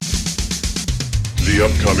The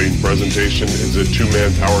upcoming presentation is a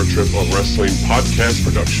two-man power trip of wrestling podcast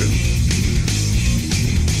production.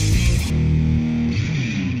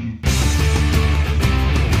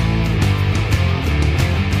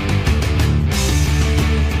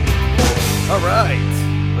 All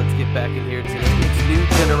right, let's get back in here today. It's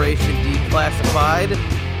New Generation Declassified,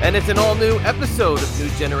 and it's an all-new episode of New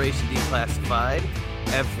Generation Declassified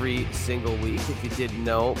every single week. If you didn't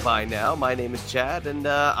know by now, my name is Chad, and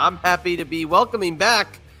I'm happy to be welcoming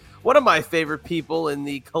back one of my favorite people in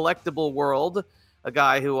the collectible world, a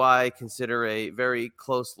guy who I consider a very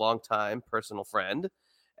close, long-time personal friend.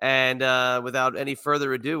 And without any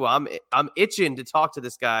further ado, I'm itching to talk to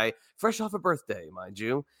this guy, fresh off a birthday, mind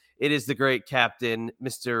you. It is the great Captain,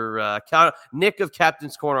 Mr. Nick of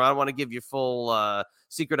Captain's Corner. I don't want to give your full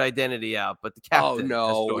secret identity out, but the Captain.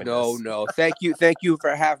 Oh, no. Thank you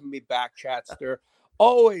for having me back, Chatster.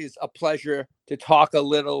 Always a pleasure to talk a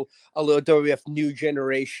little WWF New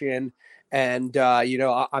Generation, and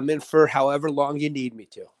I'm in for however long you need me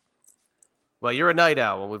to. Well, you're a night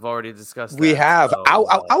owl. We've already discussed that. We have. So,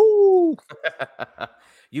 ow.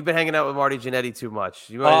 You've been hanging out with Marty Jannetty too much.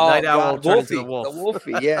 You night owl turn into the wolf. The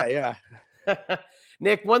Wolfie, yeah.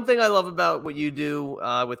 Nick, one thing I love about what you do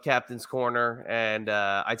with Captain's Corner, and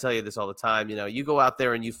I tell you this all the time, you go out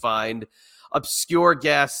there and you find obscure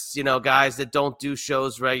guests, guys that don't do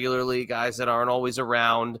shows regularly, guys that aren't always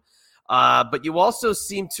around, but you also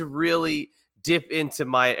seem to really dip into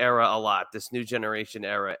my era a lot, this New Generation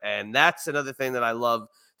era, and that's another thing that I love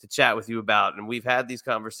to chat with you about. And we've had these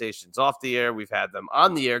conversations off the air. We've had them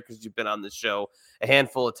on the air because you've been on the show a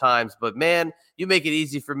handful of times. But, man, you make it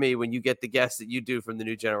easy for me when you get the guests that you do from the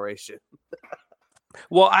New Generation.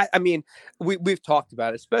 Well, I mean, we've talked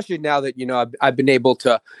about it, especially now that, I've been able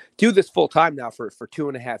to do this full time now for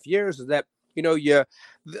 2.5 years, is that,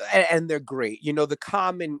 and they're great. The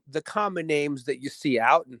common names that you see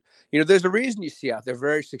out, and, there's a reason you see out. They're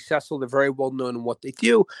very successful. They're very well known in what they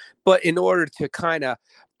do. But in order to kind of,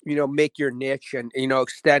 make your niche and,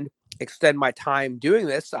 extend my time doing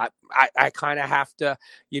this, I kind of have to,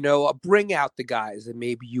 bring out the guys that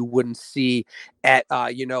maybe you wouldn't see at,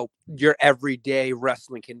 your everyday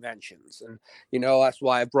wrestling conventions. And, that's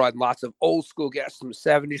why I brought in lots of old school guests from the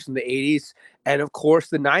 70s, from the 80s, and of course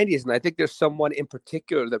the 90s. And I think there's someone in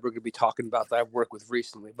particular that we're going to be talking about that I've worked with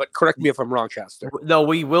recently, but correct me if I'm wrong, Chester. No,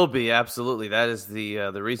 we will be. Absolutely. That is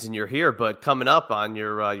the reason you're here. But coming up on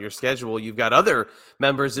your schedule, you've got other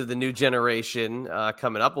members of the New Generation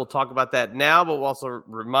coming up. We'll talk about that now, but we'll also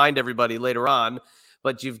remind everybody later on.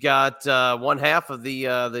 But you've got one half of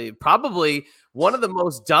the probably one of the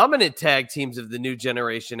most dominant tag teams of the New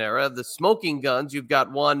Generation era, the Smoking Guns. You've got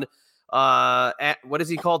one, what is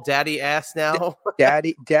he called? Daddy Ass now?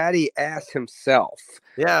 Daddy Ass himself.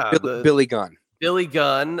 Yeah. Billy Gunn. Billy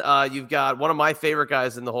Gunn. You've got one of my favorite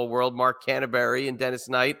guys in the whole world, Mark Canterbury and Dennis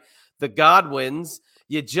Knight, the Godwins.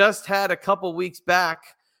 You just had a couple weeks back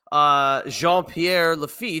Jean-Pierre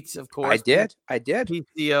Lafitte, of course. I did.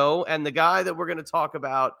 PCO, and the guy that we're going to talk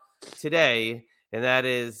about today, and that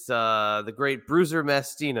is the great Bruiser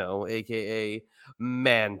Mastino, a.k.a.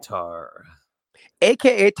 Mantar.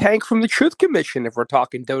 A.k.a. Tank from the Truth Commission, if we're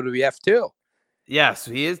talking WWF too. Yes,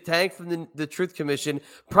 he is Tank from the Truth Commission.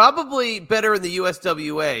 Probably better in the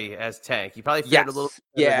USWA as Tank. He probably fared a little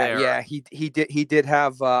better there. Yeah, he did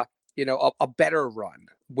have a better run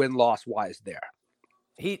win-loss wise there.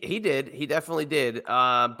 He did. He definitely did.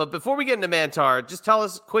 But before we get into Mantar, just tell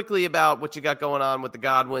us quickly about what you got going on with the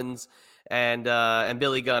Godwins and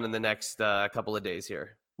Billy Gunn in the next couple of days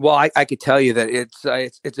here. Well, I could tell you that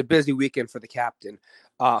it's a busy weekend for the Captain.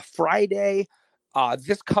 Friday,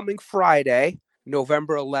 this coming Friday,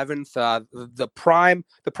 November 11th, the prime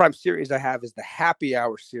series I have is the Happy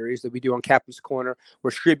Hour series that we do on Captain's Corner.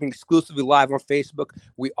 We're streaming exclusively live on Facebook.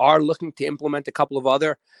 We are looking to implement a couple of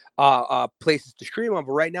other places to stream on,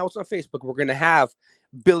 but right now it's on Facebook. We're going to have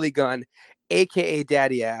Billy Gunn, a.k.a.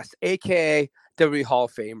 Daddy Ass, a.k.a. WWE Hall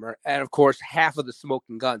of Famer, and of course, half of the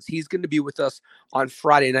Smoking Guns. He's going to be with us on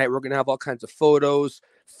Friday night. We're going to have all kinds of photos,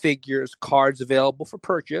 figures, cards available for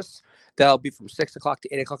purchase. That'll be from 6 o'clock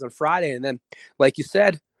to 8 o'clock on Friday. And then, like you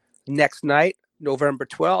said, next night, November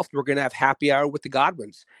 12th, we're going to have Happy Hour with the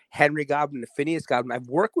Godwins, Henry Godwin and Phineas Godwin. I've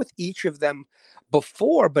worked with each of them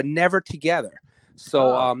before, but never together.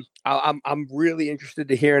 So I'm really interested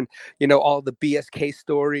to hearing, all the BSK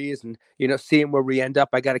stories and, seeing where we end up.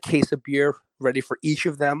 I got a case of beer ready for each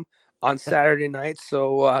of them. on Saturday night.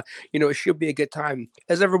 So, it should be a good time.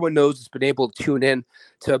 As everyone knows, it's been able to tune in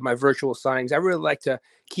to my virtual signings. I really like to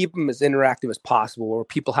keep them as interactive as possible, where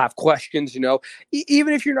people have questions,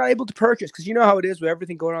 even if you're not able to purchase, because you know how it is with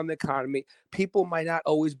everything going on in the economy. People might not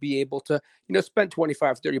always be able to, spend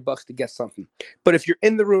 $25-$30 to get something. But if you're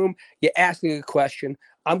in the room, you're asking a question,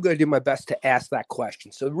 I'm going to do my best to ask that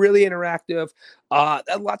question. So really interactive.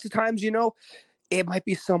 Lots of times, it might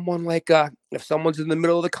be someone like if someone's in the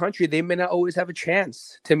middle of the country, they may not always have a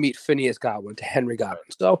chance to meet Phineas Godwin, to Henry Godwin.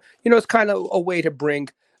 So, it's kind of a way to bring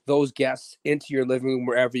those guests into your living room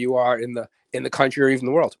wherever you are in the country or even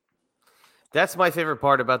the world. That's my favorite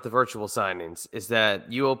part about the virtual signings, is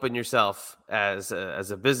that you open yourself as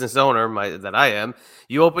a business owner that I am.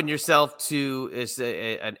 You open yourself to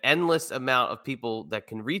an endless amount of people that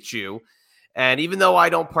can reach you. And even though I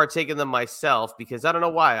don't partake in them myself, because I don't know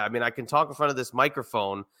why, I mean, I can talk in front of this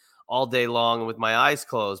microphone all day long with my eyes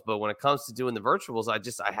closed. But when it comes to doing the virtuals,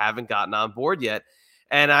 I haven't gotten on board yet.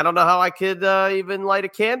 And I don't know how I could even light a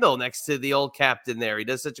candle next to the old captain there. He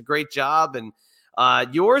does such a great job. And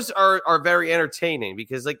yours are very entertaining,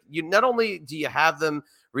 because you not only do you have them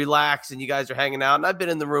relax and you guys are hanging out, and I've been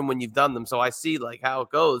in the room when you've done them, so I see how it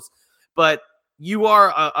goes, but you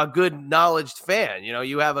are a good knowledge fan.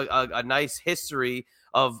 You have a nice history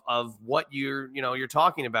of what you're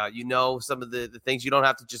talking about. Some of the things you don't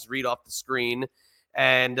have to just read off the screen.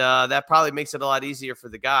 And that probably makes it a lot easier for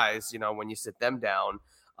the guys, when you sit them down.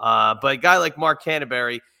 But a guy like Mark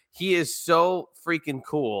Canterbury, he is so freaking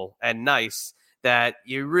cool and nice that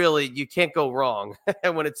you can't go wrong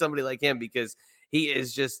when it's somebody like him, because he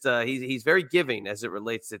is just he's very giving as it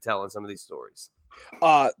relates to telling some of these stories.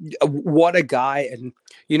 What a guy. And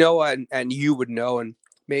and you would know, and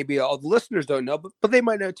maybe all the listeners don't know, but they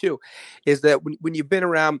might know too, is that when you've been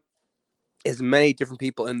around as many different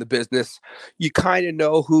people in the business, you kind of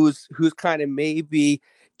know who's kind of maybe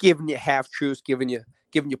giving you half truths, giving you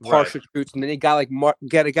partial truths, and then you got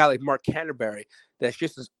get a guy like Mark Canterbury that's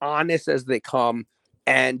just as honest as they come.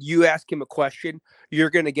 And you ask him a question, you're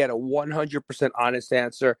going to get a 100% honest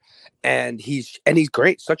answer. And he's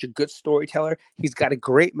great. Such a good storyteller. He's got a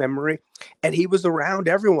great memory, and he was around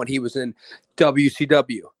everyone. He was in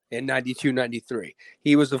WCW in 92, 93.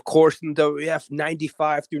 He was, of course, in WF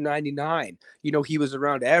 95 through 99. He was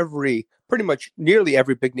around pretty much nearly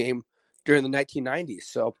every big name during the 1990s.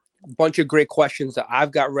 So a bunch of great questions that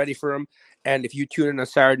I've got ready for him. And if you tune in on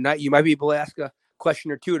Saturday night, you might be able to ask a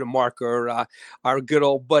question or two to Mark or our good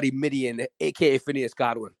old buddy Midian, aka Phineas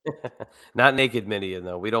Godwin. Not naked Midian,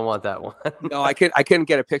 though. We don't want that one. No, I couldn't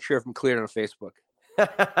get a picture of him cleared on Facebook.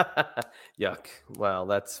 Yuck. Well,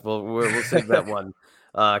 we'll save that one,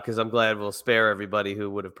 because I'm glad we'll spare everybody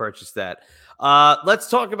who would have purchased that. Let's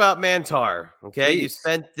talk about Mantaur. Okay, please. You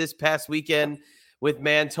spent this past weekend with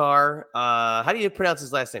Mantaur. How do you pronounce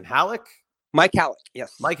his last name? Halleck? Mike Halleck,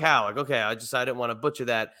 yes. Mike Halleck. Okay, I didn't want to butcher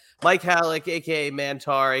that. Mike Halleck, a.k.a.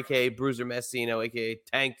 Mantaur, a.k.a. Bruiser Messino, a.k.a.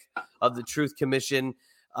 Tank of the Truth Commission.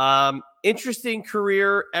 Interesting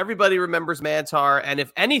career. Everybody remembers Mantaur, and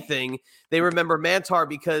if anything, they remember Mantaur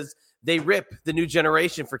because they rip the new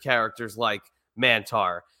generation for characters like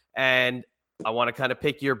Mantaur. And I want to kind of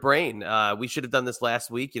pick your brain. We should have done this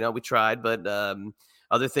last week. We tried, but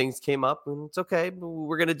other things came up, and it's okay.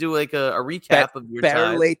 We're going to do a recap of your time.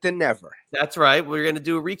 Better late than never. That's right. We're going to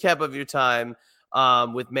do a recap of your time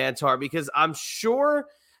with Mantaur, because I'm sure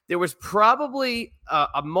there was probably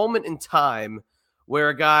a moment in time where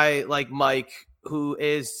a guy like Mike, who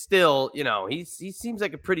is still, he seems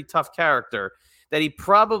like a pretty tough character, that he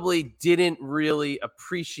probably didn't really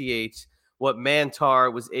appreciate what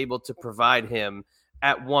Mantaur was able to provide him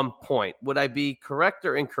at one point. Would I be correct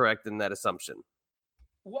or incorrect in that assumption?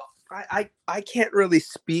 Well, I can't really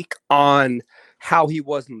speak on how he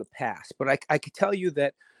was in the past, but I could tell you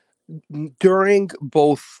that during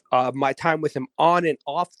both my time with him on and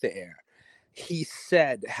off the air, he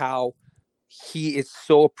said how he is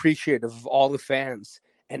so appreciative of all the fans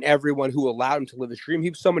and everyone who allowed him to live his dream.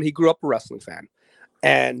 He was someone, he grew up a wrestling fan,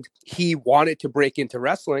 and he wanted to break into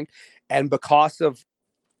wrestling. And because of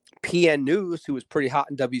PN News, who was pretty hot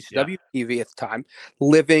in WCW TV at the time,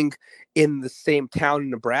 living in the same town in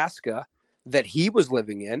Nebraska that he was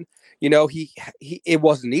living in, he it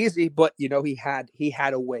wasn't easy, but he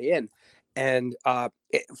had a way in. And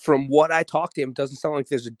from what I talked to him, it doesn't sound like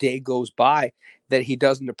there's a day goes by that he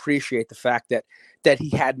doesn't appreciate the fact that he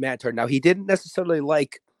had Mantaur. Now, he didn't necessarily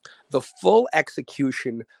like the full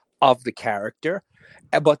execution of the character,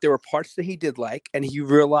 but there were parts that he did like, and he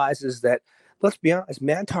realizes that, let's be honest,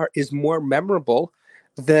 Mantaur is more memorable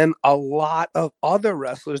than a lot of other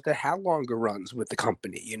wrestlers that have longer runs with the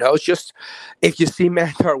company. It's just, if you see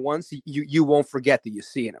Mantar once, you won't forget that you've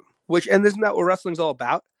seen him. And isn't that what wrestling's all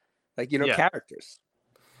about? Like, Yeah. characters.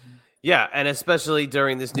 Yeah, and especially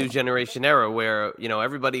during this new generation era where,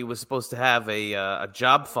 everybody was supposed to have a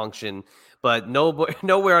job function, but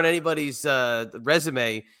nowhere on anybody's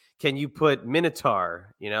resume can you put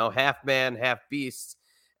Minotaur, half man, half beast.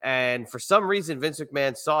 And for some reason, Vince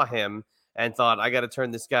McMahon saw him and thought, I got to turn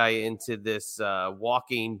this guy into this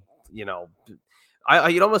walking, you'd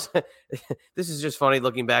almost, this is just funny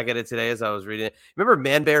looking back at it today as I was reading it. Remember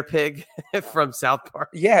Man Bear Pig from South Park?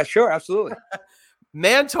 Yeah, sure. Absolutely.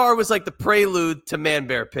 Mantar was like the prelude to Man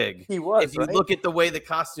Bear Pig. He was. If you look at the way the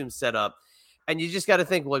costume's set up, and you just got to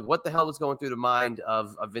think, like, what the hell was going through the mind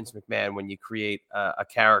of Vince McMahon when you create a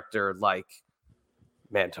character like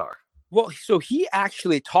Mantar? Well, so he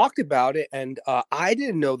actually talked about it, and I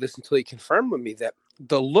didn't know this until he confirmed with me that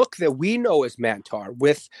the look that we know as Mantar,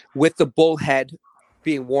 with the bull head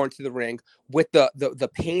being worn to the ring, with the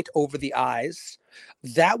paint over the eyes,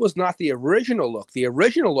 that was not the original look. The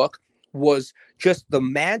original look was just the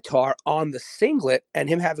Mantar on the singlet and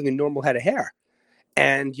him having a normal head of hair.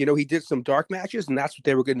 And, he did some dark matches, and that's what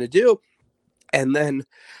they were going to do. And then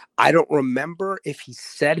I don't remember if he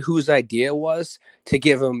said whose idea was to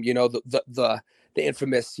give him, the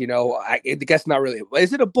infamous, I guess not really.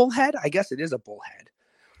 Is it a bullhead? I guess it is a bullhead.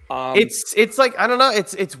 It's like, I don't know.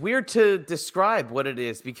 It's weird to describe what it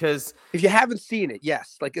is because if you haven't seen it,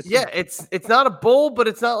 yes, like it's not a bull, but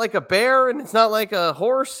it's not like a bear, and it's not like a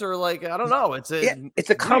horse or like, I don't know. It's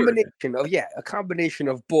a combination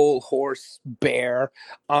of bull, horse, bear,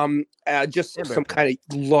 just some kind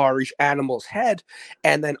of large animal's head,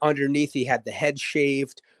 and then underneath he had the head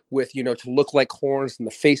shaved with to look like horns and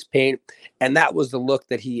the face paint, and that was the look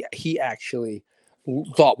that he actually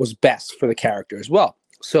thought was best for the character as well.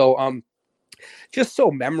 So, just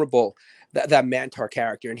so memorable that Mantar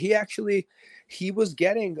character, and he was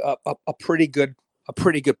getting a pretty good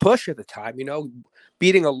push at the time.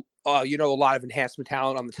 Beating a lot of enhancement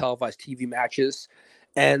talent on the televised TV matches,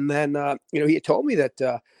 and then he had told me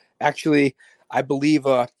that actually I believe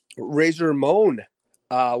Razor Ramon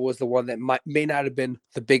was the one that may not have been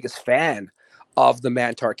the biggest fan of the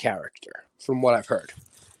Mantar character, from what I've heard.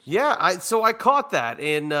 Yeah, so I caught that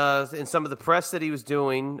in some of the press that he was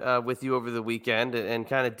doing with you over the weekend, and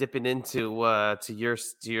kind of dipping into to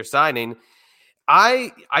your signing.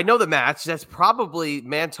 I know the match. That's probably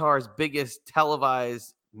Mantar's biggest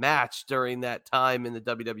televised match during that time in the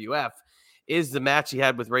WWF. Is the match he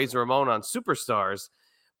had with Razor Ramon on Superstars.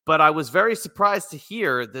 But I was very surprised to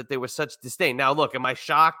hear that there was such disdain. Now, look, am I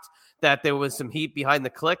shocked that there was some heat behind the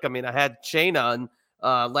Click? I mean, I had Shane on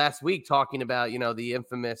last week talking about, the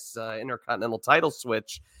infamous Intercontinental title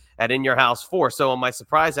switch at In Your House 4. So am I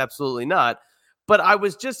surprised? Absolutely not. But I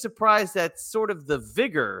was just surprised at sort of the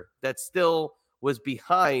vigor that still was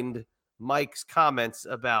behind Mike's comments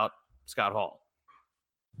about Scott Hall.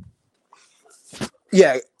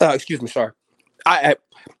 Yeah. Excuse me. Sorry.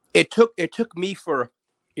 It took me for,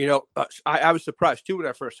 I was surprised too when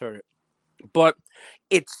I first heard it, but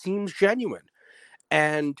it seems genuine.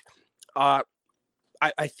 And,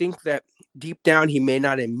 I think that deep down he may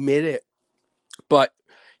not admit it, but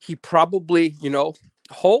he probably,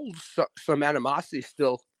 holds some animosity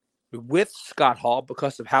still with Scott Hall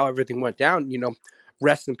because of how everything went down.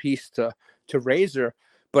 Rest in peace to Razor.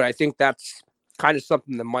 But I think that's kind of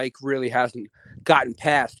something that Mike really hasn't gotten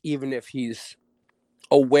past, even if he's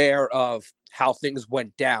aware of how things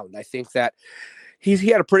went down. I think that he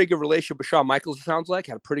had a pretty good relationship with Shawn Michaels, it sounds like.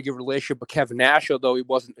 Had a pretty good relationship with Kevin Nash, although he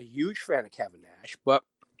wasn't a huge fan of Kevin Nash. But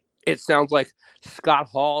it sounds like Scott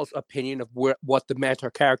Hall's opinion of what the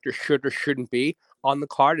Mantar character should or shouldn't be on the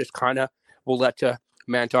card is kind of will lead to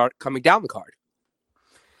Mantar coming down the card.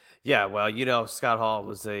 Yeah, well, Scott Hall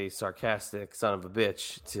was a sarcastic son of a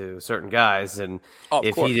bitch to certain guys, and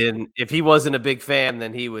if he wasn't a big fan,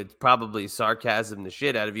 then he would probably sarcasm the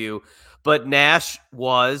shit out of you. But Nash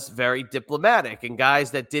was very diplomatic, and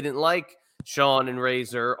guys that didn't like Shawn and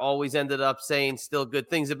Razor always ended up saying still good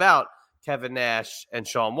things about Kevin Nash and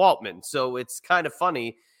Sean Waltman. So it's kind of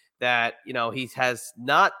funny that, he has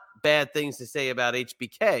not bad things to say about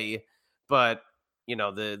HBK, but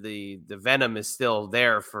the venom is still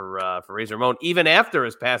there for Razor Ramon, even after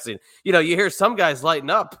his passing. You hear some guys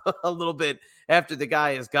lighten up a little bit after the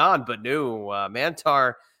guy is gone, but no,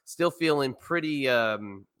 Mantar still feeling pretty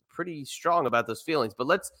strong about those feelings. But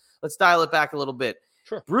let's dial it back a little bit.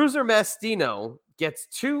 Sure. Bruiser Mastino gets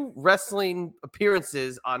 2 wrestling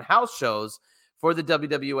appearances on house shows for the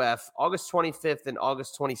WWF, August 25th and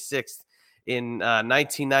August 26th in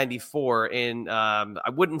 1994 in, I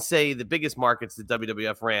wouldn't say the biggest markets that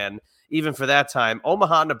WWF ran, even for that time,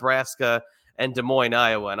 Omaha, Nebraska, and Des Moines,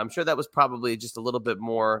 Iowa. And I'm sure that was probably just a little bit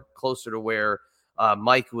more closer to where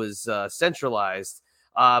Mike was centralized.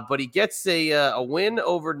 But he gets a win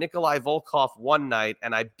over Nikolai Volkov one night,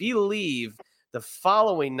 and I believe the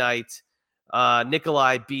following night,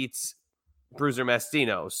 Nikolai beats Bruiser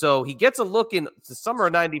Mastino. So he gets a look in the summer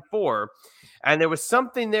of 94, and there was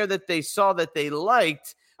something there that they saw that they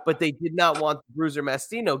liked, but they did not want the Bruiser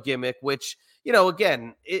Mastino gimmick, which,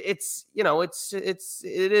 again, it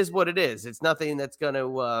is what it is. It's nothing that's going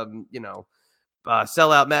to,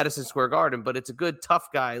 sell out Madison Square Garden, but it's a good tough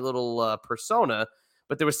guy little persona.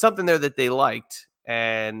 But there was something there that they liked,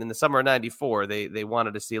 and in the summer of 94, they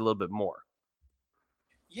wanted to see a little bit more.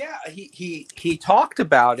 Yeah, he talked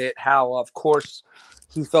about it, how, of course,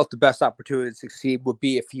 he felt the best opportunity to succeed would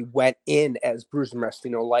be if he went in as Bruiser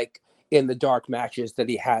Mastino, like in the dark matches that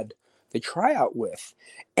he had the tryout with.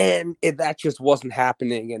 And that just wasn't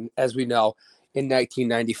happening. And as we know, in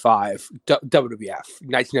 1995, WWF,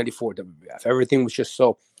 1994 WWF, everything was just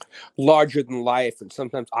so larger than life and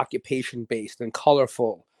sometimes occupation-based and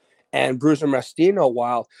colorful. And Bruiser Mastino,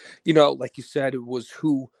 while, like you said, it was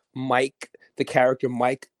who Mike, the character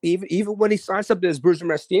Mike, even when he signed something as Bruiser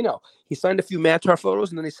Mastino, he signed a few Mantar photos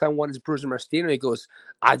and then he signed one as Bruiser Mastino. He goes,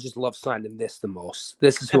 I just love signing this the most.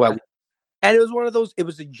 This is who I and it was one of those, it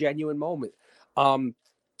was a genuine moment.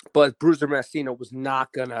 But Bruiser Mastino was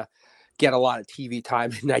not going to get a lot of TV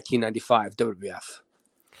time in 1995 WWF.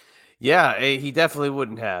 Yeah, he definitely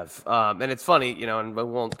wouldn't have. And it's funny, and we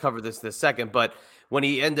won't cover this second, but when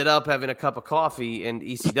he ended up having a cup of coffee in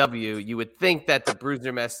ECW, you would think that the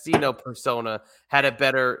Bruiser Mastino persona had a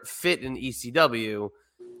better fit in ECW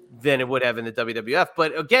than it would have in the WWF.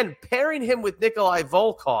 But again, pairing him with Nikolai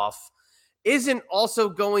Volkov isn't also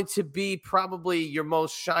going to be probably your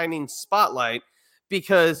most shining spotlight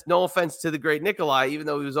because, no offense to the great Nikolai, even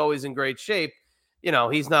though he was always in great shape,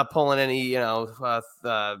 he's not pulling any,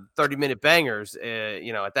 30-minute bangers,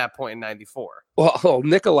 at that point in 94. Well,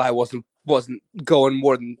 Nikolai wasn't going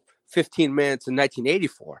more than 15 minutes in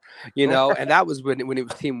 1984, and that was when he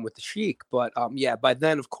was teaming with the Sheik. But by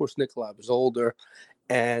then, of course, Nikolai was older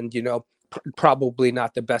and, probably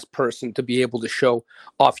not the best person to be able to show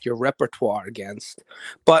off your repertoire against.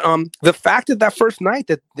 But the fact that first night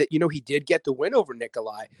that he did get the win over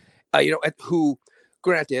Nikolai, who,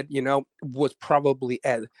 granted, was probably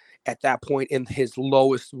at that point in his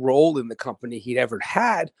lowest role in the company he'd ever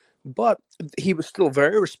had, but he was still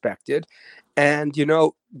very respected. And,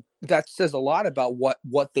 that says a lot about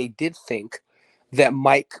what they did think that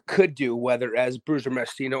Mike could do, whether as Bruiser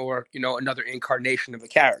Mastino or, another incarnation of the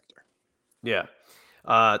character. Yeah.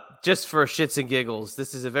 Just for shits and giggles,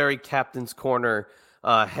 this is a very Captain's Corner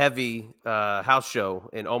heavy house show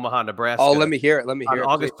in Omaha, Nebraska. Oh, let me hear it. On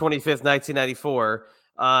August 25th, 1994.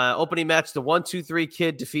 Opening match, the 1-2-3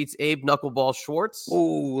 Kid defeats Abe Knuckleball Schwartz. Oh,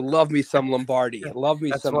 love me some Lombardi. That's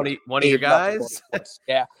one of your guys.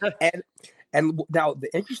 Yeah. And now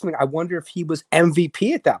the interesting thing, I wonder if he was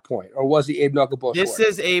MVP at that point, or was he Abe Knuckleball Schwartz? This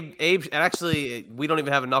is Abe. Actually, we don't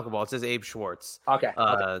even have a knuckleball. It says Abe Schwartz. Okay.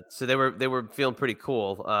 So they were feeling pretty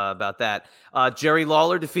cool about that. Jerry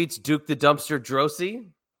Lawler defeats Duke the Dumpster Droese.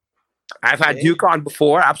 I've had Duke on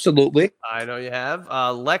before, absolutely. I know you have.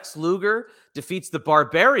 Lex Luger defeats the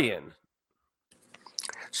Barbarian.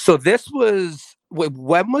 So this was,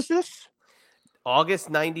 when was this? August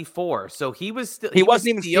 94. So he was still. He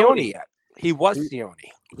wasn't even Sione yet. He was Sione.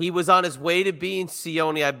 He was on his way to being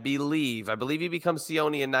Sione, I believe. I believe he becomes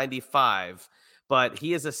Sione in 95, but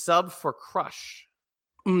he is a sub for Crush.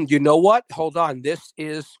 You know what? Hold on. This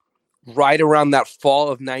is right around that fall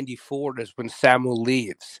of 94 is when Samu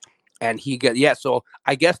leaves. And so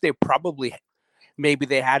I guess they probably, maybe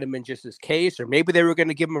they had him in just his case, or maybe they were going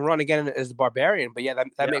to give him a run again as the Barbarian. But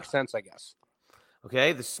that makes sense, I guess.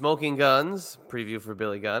 Okay, the Smoking Guns, preview for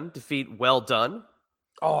Billy Gunn, defeat Well Done.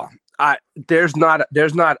 Oh, there's not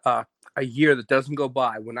a year that doesn't go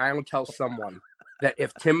by when I don't tell someone that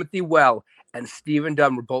if Timothy Well and Stephen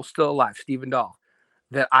Dunn were both still alive, Stephen Dahl,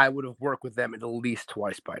 that I would have worked with them at least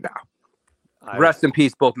twice by now. Rest in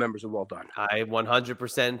peace, both members of Well Done. I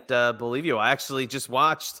 100% believe you. I actually just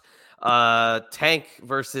watched Tank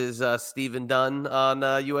versus Stephen Dunn on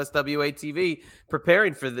USWA TV,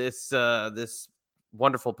 preparing for this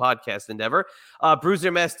wonderful podcast endeavor.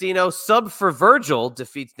 Bruiser Mastino, sub for Virgil,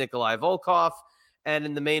 defeats Nikolai Volkov. And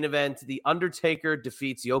in the main event, The Undertaker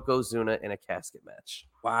defeats Yokozuna in a casket match.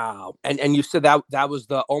 Wow. And you said that was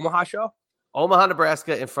the Omaha show? Omaha,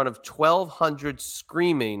 Nebraska, in front of 1,200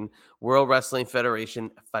 screaming World Wrestling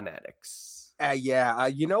Federation fanatics.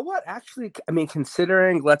 You know what? Actually, I mean,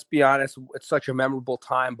 considering, let's be honest, it's such a memorable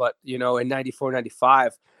time, but, in 94,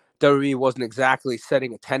 95, WWE wasn't exactly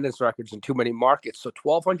setting attendance records in too many markets. So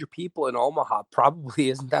 1,200 people in Omaha probably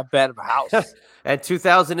isn't that bad of a house. And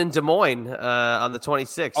 2,000 in Des Moines on the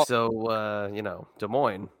 26th. Oh. So, Des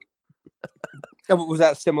Moines. Was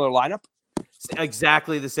that a similar lineup?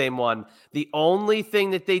 Exactly the same one. The only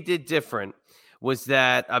thing that they did different was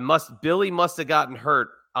that Billy must have gotten hurt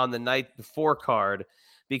on the night before card,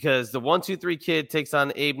 because the 1-2-3 Kid takes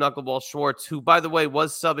on Abe Knuckleball Schwartz, who, by the way,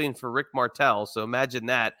 was subbing for Rick Martel. So imagine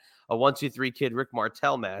that, a 1-2-3 Kid Rick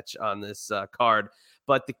Martel match on this card.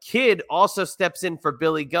 But the Kid also steps in for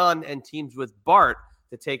Billy Gunn and teams with Bart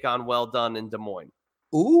to take on Well Done in Des Moines.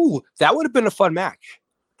 Ooh, that would have been a fun match.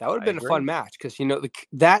 That would have been agree. a fun match because,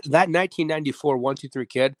 that 1994 1-2-3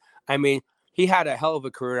 Kid, I mean, he had a hell of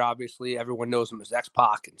a career, obviously. Everyone knows him as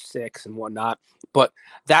X-Pac and Six and whatnot. But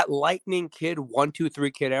that Lightning Kid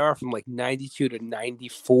 1-2-3 Kid era from like 92 to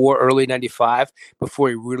 94, early 95, before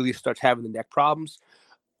he really starts having the neck problems,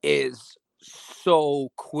 is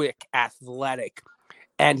so quick, athletic.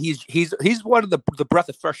 And he's one of the breath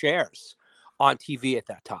of fresh airs on TV at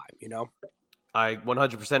that time, I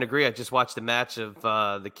 100% agree. I just watched a match of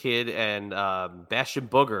the Kid and Bastion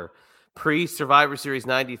Booger pre-Survivor Series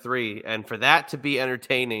 93, and for that to be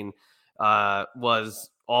entertaining was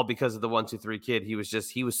all because of the 1-2-3 Kid. He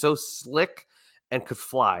was so slick and could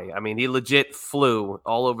fly. I mean, he legit flew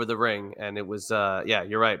all over the ring, and it was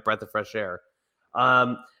you're right, breath of fresh air.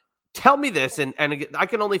 Tell me this, and I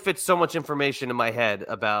can only fit so much information in my head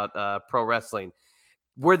about pro wrestling.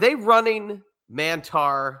 Were they running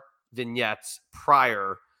Mantar vignettes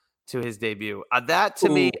prior to his debut? That to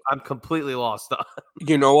me, I'm completely lost on.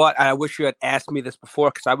 You know what? I wish you had asked me this before,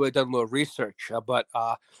 because I would have done a little research. But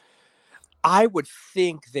I would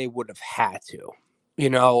think they would have had to.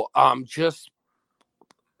 Just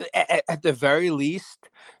at the very least,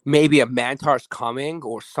 maybe a Mantar's Coming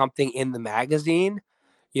or something in the magazine.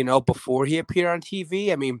 Before he appeared on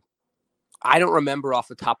TV. I mean, I don't remember off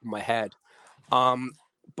the top of my head.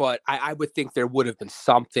 But I would think there would have been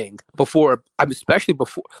something before, especially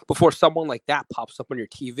before someone like that pops up on your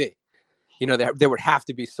TV. There would have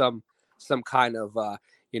to be some kind of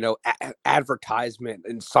advertisement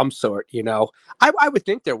in some sort. I would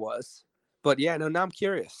think there was, but now I'm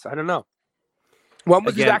curious. I don't know. When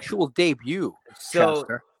was his actual debut? So,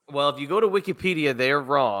 Chester? Well, if you go to Wikipedia, they're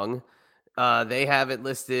wrong. They have it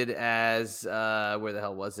listed as where the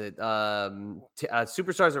hell was it?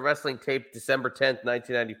 Superstars of Wrestling tape December 10th,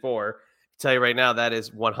 1994. I tell you right now, that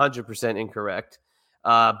is 100% incorrect.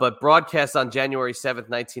 But broadcast on January 7th,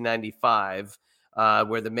 1995,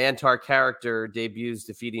 where the Mantar character debuts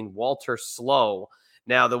defeating Walter Slow.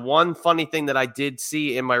 Now, the one funny thing that I did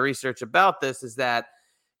see in my research about this is that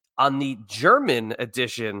on the German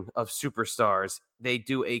edition of Superstars, they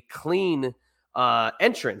do a clean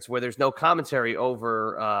entrance where there's no commentary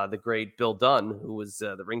over the great Bill Dunn, who was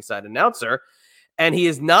the ringside announcer. And he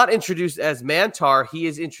is not introduced as Mantar. He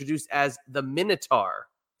is introduced as the Minotaur.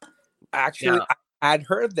 Actually, I'd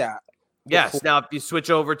heard that. Yes. Now, if you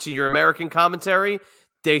switch over to your American commentary,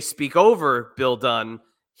 they speak over Bill Dunn.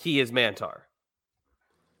 He is Mantar.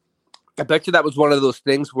 I bet you that was one of those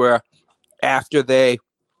things where after they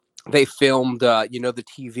filmed, the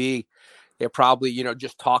TV, they're probably,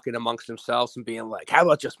 just talking amongst themselves and being like, how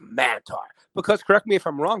about just Mantar? Because, correct me if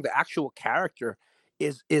I'm wrong, the actual character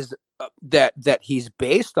is that he's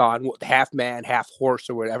based on, half man, half horse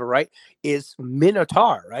or whatever, right? Is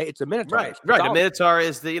Minotaur, right? It's a Minotaur. Right. A Minotaur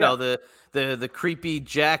is the creepy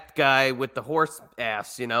jacked guy with the horse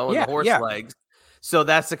ass, and the horse legs. So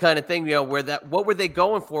that's the kind of thing, what were they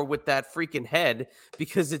going for with that freaking head?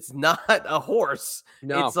 Because it's not a horse.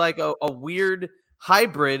 No. It's like a weird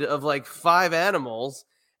hybrid of like 5 animals,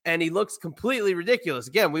 and he looks completely ridiculous.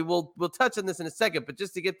 Again, we'll touch on this in a second, but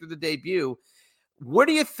just to get through the debut, what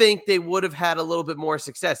do you think they would have had a little bit more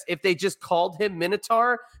success if they just called him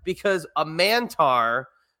Minotaur? Because a Mantar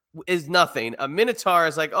is nothing. A Minotaur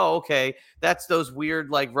is like, oh, okay, that's those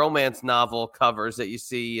weird like romance novel covers that you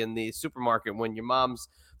see in the supermarket when your mom's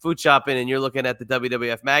food shopping and you're looking at the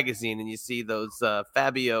WWF magazine and you see those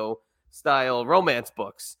Fabio style romance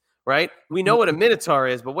books. Right? We know what a Minotaur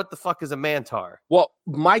is, but what the fuck is a Mantar? Well,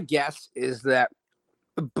 my guess is that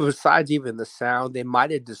besides even the sound, they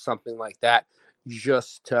might have done something like that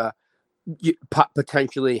just to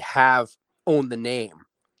potentially own the name.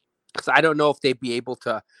 Because I don't know if they'd be able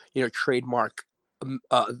to, trademark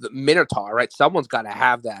the Minotaur, right? Someone's got to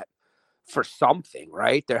have that for something,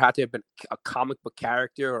 right? There had to have been a comic book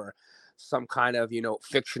character or some kind of,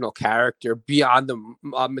 fictional character beyond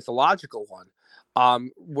the mythological one.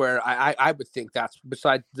 Where I would think that's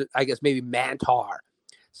besides, I guess maybe Mantar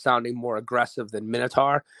sounding more aggressive than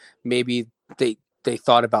Minotaur. Maybe they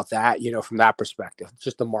thought about that, from that perspective,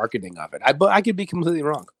 just the marketing of it. But I could be completely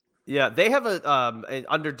wrong. Yeah, they have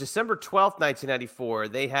under December 12th, 1994,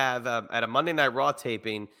 they have at a Monday Night Raw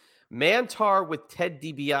taping, Mantar with Ted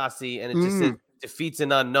DiBiase, and it just says defeats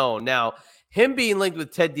an unknown. Now, him being linked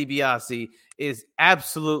with Ted DiBiase is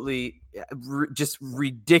absolutely just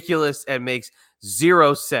ridiculous and makes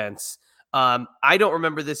zero sense. I don't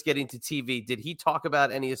remember this getting to TV. Did he talk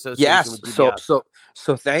about any association with DiBiase?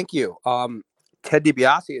 So thank you. Ted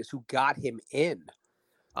DiBiase is who got him in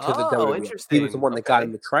to the WWE. Interesting. He was the one that got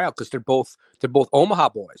him the tryout because they're both Omaha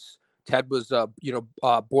boys. Ted was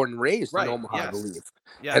born and raised in Omaha, I believe.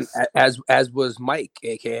 Yes. And as was Mike,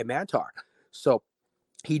 aka Mantar. So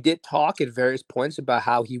he did talk at various points about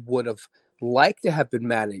how he would have liked to have been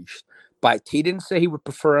managed by. He didn't say he would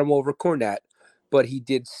prefer him over Cornette, but he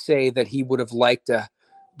did say that he would have liked to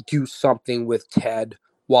do something with Ted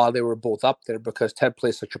while they were both up there because Ted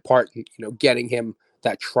plays such a part in, getting him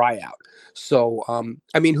that tryout. So,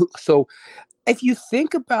 so if you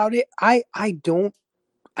think about it, I don't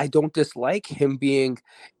dislike him being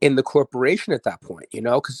in the corporation at that point,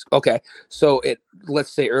 because, so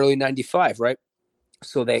let's say early 95, right?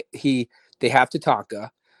 So they have Tatanka,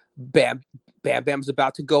 Bam's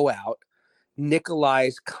about to go out.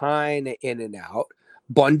 Nikolai's kind of in and out.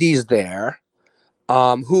 Bundy's there.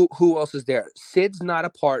 Who else is there? Sid's not a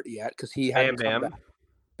part yet because he had come back.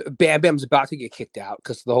 Bam's about to get kicked out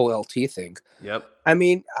because of the whole LT thing. Yep. I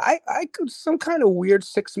mean, I could some kind of weird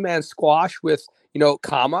 6-man squash with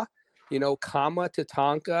Kama,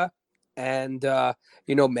 Tatanka, and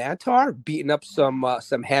Mantar beating up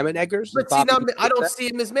some Hammond Eggers. But see, now I don't see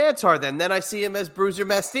him as Mantar. Then I see him as Bruiser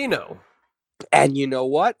Mastino. And you know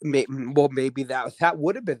what? Maybe that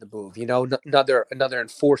would have been the move. Another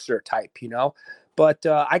enforcer type. But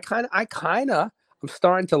I'm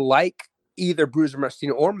starting to like either Bruiser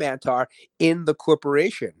Mastino or Mantar in the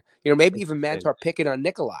corporation. Maybe even Mantar picking on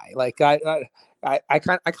Nikolai. Like I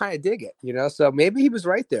kind of dig it. So maybe he was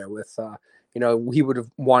right there with he would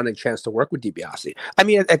have wanted a chance to work with DiBiase. I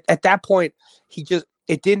mean, at that point,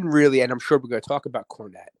 it didn't really, and I'm sure we're going to talk about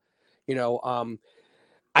Cornette.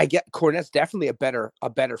 I get Cornette's definitely a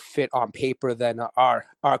better fit on paper than our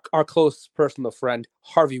close personal friend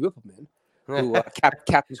Harvey Whippleman, who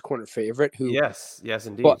Captain's Corner favorite. Who yes,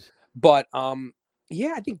 indeed. But I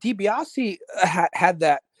think DiBiase had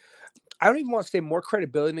that. I don't even want to say more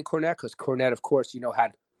credibility than Cornette because Cornette, of course,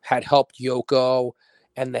 had helped Yoko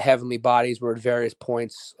and the Heavenly Bodies were at various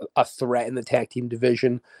points a threat in the tag team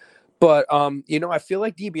division. But I feel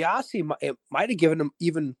like DiBiase might have given him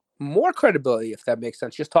even more credibility, if that makes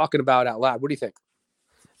sense. Just talking about out loud. What do you think?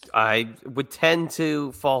 I would tend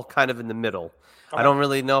to fall kind of in the middle. Okay. I don't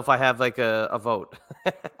really know if I have like a vote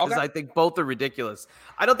because I think both are ridiculous.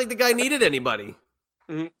 I don't think the guy needed anybody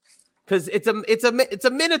because it's a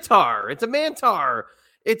Minotaur, it's a Mantar,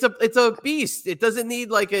 it's a beast. It doesn't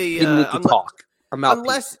need like talk.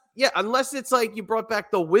 Unless it's like you brought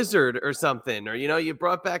back the Wizard or something, or you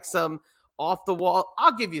brought back some off the wall.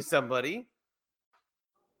 I'll give you somebody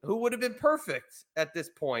who would have been perfect at this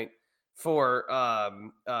point for a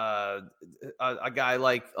guy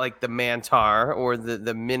like the Mantar or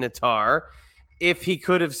the Minotaur, if he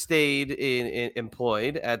could have stayed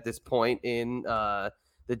employed at this point in the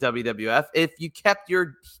WWF. If you kept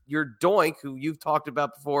your Doink, who you've talked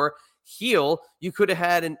about before, heel, you could have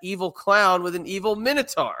had an evil clown with an evil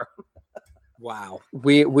Minotaur. Wow,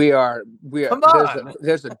 we are. Come on.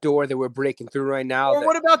 There's a door that we're breaking through right now. Or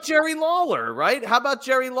what about Jerry Lawler? Right? How about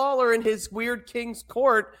Jerry Lawler in his weird King's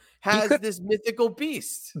Court has this mythical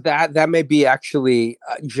beast? That may be actually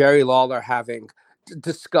Jerry Lawler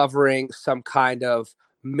discovering some kind of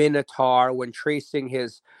Minotaur when tracing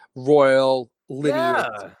his royal lineage.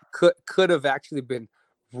 Yeah. Could have actually been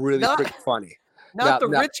really pretty funny. Not the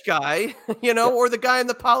rich guy, or the guy in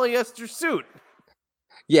the polyester suit.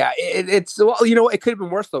 Yeah, it's it could have been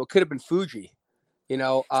worse though. It could have been Fuji.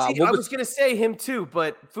 I was going to say him too,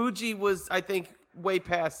 but Fuji was, I think, way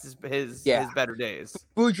past his better days.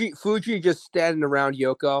 Fuji just standing around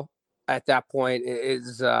Yoko at that point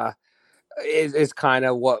is kind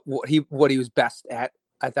of what he was best at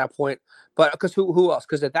that point. But because who else?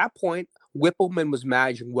 Because at that point, Whippleman was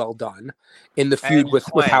managing Well Done in the feud with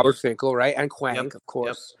Howard Finkel, right? And Quang, of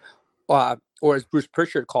course. Yep. Or as Bruce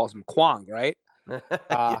Pritchard calls him, Quang, right?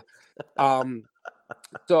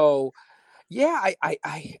 So yeah,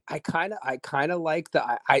 I kind of like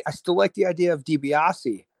I still like the idea of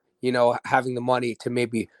DiBiase, having the money to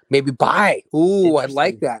maybe buy. Ooh, I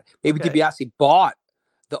like Interesting. that. Maybe Okay. DiBiase bought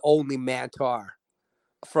the only Mantar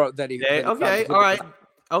that he Okay. found All right. that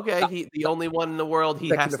Okay. The only one in the world he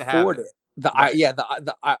has can to have afford it. it.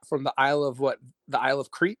 Right. From the Isle of the Isle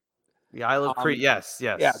of Crete. The Isle of Crete. Yes.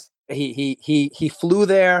 Yes, Yes. he flew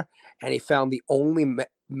there and he found the only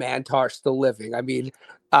Mantar still living. I mean,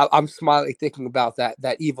 I'm smiling thinking about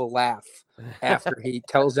that evil laugh after he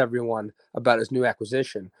tells everyone about his new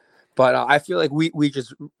acquisition. But I feel like we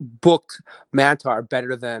just booked Mantar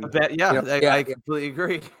better than I completely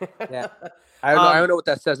agree. yeah. I don't know what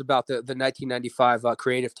that says about the 1995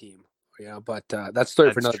 creative team. But that's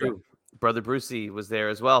story for That's another day. true. Brother Brucey was there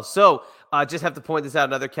as well. So just have to point this out.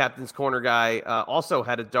 Another Captain's Corner guy also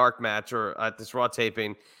had a dark match or at this Raw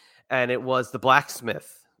taping, and it was the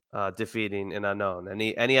Blacksmith defeating an unknown.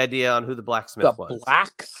 Any idea on who the Blacksmith was? The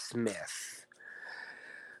Blacksmith.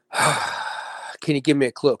 Can you give me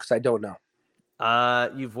a clue? Because I don't know.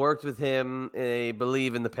 You've worked with him, I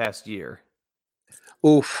believe, in the past year.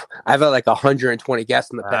 Oof, I've had like 120 guests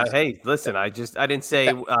in the past. Hey, listen, I didn't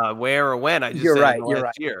say where or when. I just You're said right. in the You're last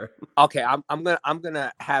right. year. Okay, I'm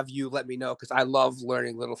gonna have you let me know because I love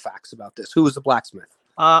learning little facts about this. Who was the Blacksmith?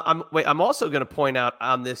 I'm also going to point out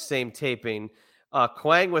on this same taping,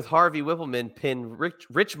 Quang with Harvey Whippleman pinned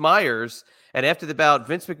Rich Myers, and after the bout,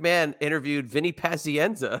 Vince McMahon interviewed Vinny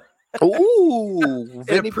Pazienza. Ooh,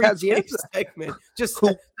 Vinny Pazienza segment. Just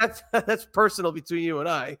that's personal between you and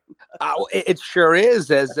I. It sure is.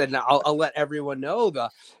 And I'll let everyone know the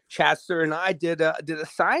Chadster and I did a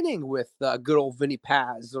signing with good old Vinny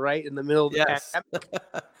Paz right in the middle of the pandemic,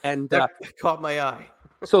 and that caught my eye.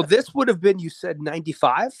 So this would have been, you said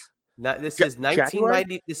 95. Now this is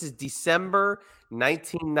 1990. This is December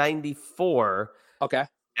 1994. Okay.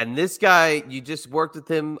 And this guy, you just worked with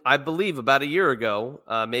him, I believe, about a year ago,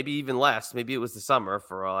 maybe even less. Maybe it was the summer,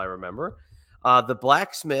 for all I remember. The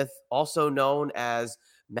Blacksmith, also known as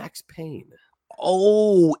Max Payne.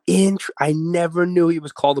 Oh, I never knew he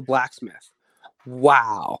was called the Blacksmith.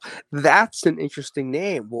 Wow, that's an interesting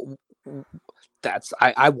name.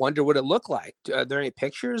 I wonder what it looked like. Are there any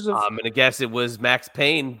pictures of? I'm gonna guess it was Max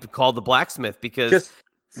Payne called the Blacksmith because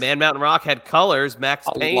Man Mountain Rock had colors. Max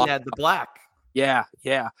Payne had the black. Yeah.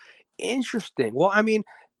 Interesting. Well, I mean,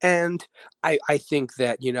 and I think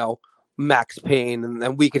that, Max Payne, and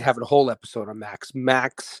then we could have a whole episode on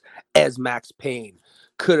Max as Max Payne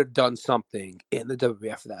could have done something in the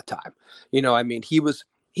WWF at that time. I mean, he was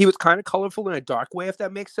kind of colorful in a dark way, if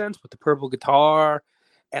that makes sense, with the purple guitar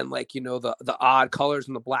and the odd colors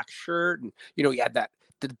in the black shirt. And, he had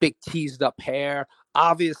the big teased up hair,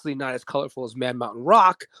 obviously not as colorful as Man Mountain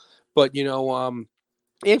Rock, but,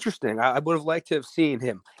 interesting. I would have liked to have seen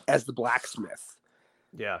him as the Blacksmith.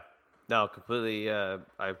 Yeah, no, completely. I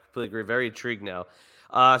completely agree. Very intrigued now.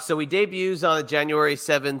 So he debuts on the January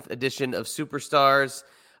 7th edition of Superstars.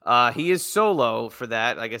 He is solo for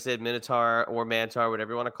that. Like I said, Minotaur or Mantar,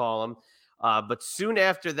 whatever you want to call him. But soon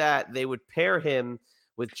after that, they would pair him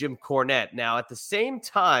with Jim Cornette. Now, at the same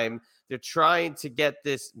time, they're trying to get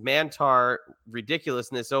this Mantar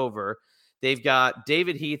ridiculousness over. They've got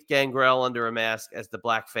David Heath Gangrel under a mask as the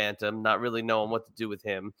Black Phantom, not really knowing what to do with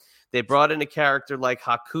him. They brought in a character like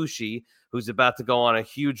Hakushi, who's about to go on a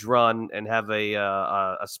huge run and have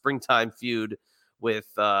a springtime feud with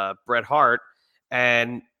Bret Hart.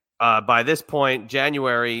 And by this point,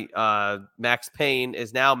 January, Max Payne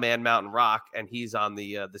is now Man Mountain Rock, and he's on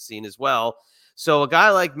the scene as well. So a guy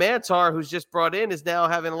like Mantar, who's just brought in, is now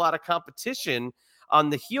having a lot of competition on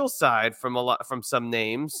the heel side from some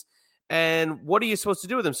names. And what are you supposed to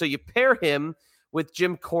do with him? So you pair him with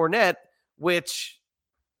Jim Cornette, which,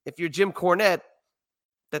 if you're Jim Cornette,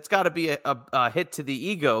 that's got to be a hit to the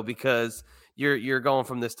ego because you're going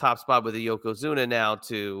from this top spot with a Yokozuna now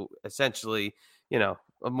to essentially, a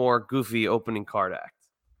more goofy opening card act.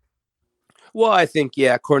 Well, I think,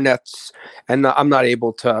 Cornette's, and I'm not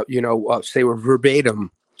able to, say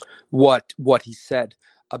verbatim what he said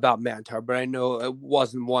about Mantar, but I know it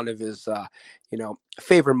wasn't one of his,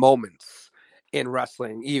 favorite moments in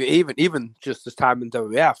wrestling, even just his time in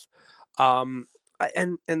WWF. And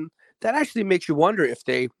that actually makes you wonder if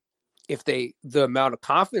the amount of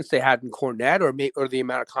confidence they had in Cornette or the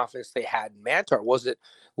amount of confidence they had in Mantar. Was it,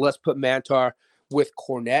 let's put Mantar with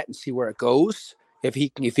Cornette and see where it goes? If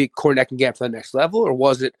Cornette can get to the next level, or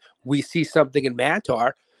was it, we see something in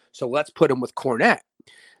Mantar, so let's put him with Cornette?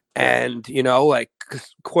 And,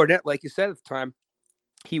 cause Cornette, like you said at the time,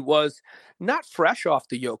 he was not fresh off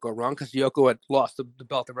the Yoko run because Yoko had lost the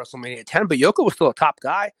belt at WrestleMania 10, but Yoko was still a top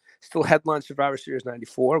guy, still headlined Survivor Series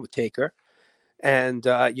 94 with Taker. And,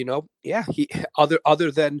 he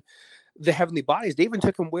other than the Heavenly Bodies. They even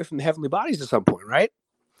took him away from the Heavenly Bodies at some point, right?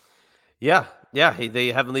 Yeah.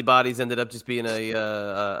 The Heavenly Bodies ended up just being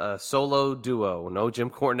a solo duo. No Jim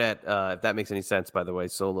Cornette, if that makes any sense, by the way,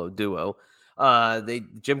 solo duo.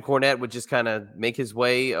 Jim Cornette would just kind of make his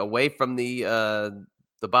way away from the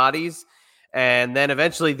Bodies, and then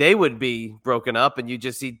eventually they would be broken up, and you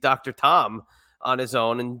just see Dr. Tom on his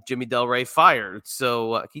own and Jimmy Del Rey fired.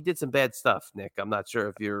 So he did some bad stuff, Nick. I'm not sure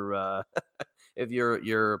if you're if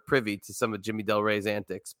you're privy to some of Jimmy Del Rey's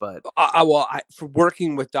antics, but for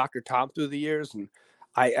working with Dr. Tom through the years, and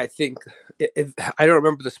I think I don't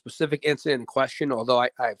remember the specific incident in question, although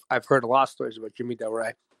I've heard a lot of stories about Jimmy Del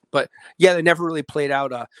Rey. But yeah, they never really played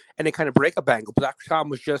out any kind of breakup angle. But Dr. Tom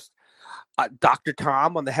was just Dr.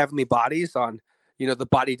 Tom on the Heavenly Bodies on, the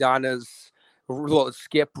Body Donna's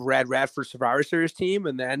Skip Radford Survivor Series team.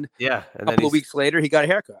 And then a couple of weeks later, he got a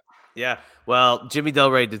haircut. Yeah. Well, Jimmy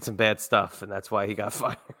Del Rey did some bad stuff, and that's why he got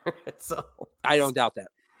fired. So I don't doubt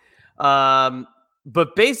that.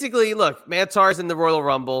 But basically, look, Mantar's in the Royal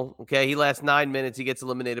Rumble. Okay. He lasts 9 minutes. He gets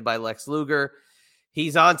eliminated by Lex Luger.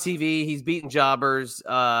 He's on TV. He's beating jobbers.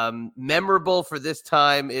 Memorable for this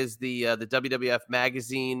time is the WWF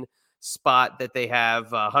magazine spot that they have.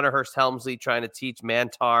 Hunter Hearst Helmsley trying to teach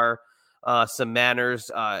Mantar some manners.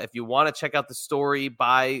 If you want to check out the story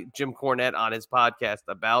by Jim Cornette on his podcast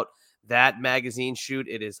about that magazine shoot,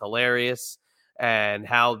 it is hilarious, and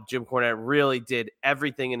how Jim Cornette really did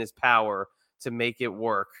everything in his power to make it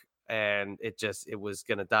work. And it was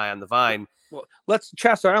going to die on the vine. Well,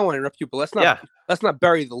 Chester, I don't want to interrupt you, but let's not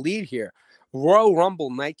bury the lead here. Royal Rumble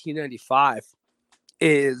 1995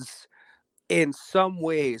 is in some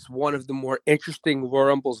ways one of the more interesting Royal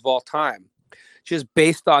Rumbles of all time. Just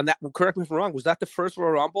based on that, correct me if I'm wrong, was that the first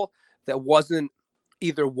Royal Rumble that wasn't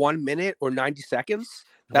either 1 minute or 90 seconds?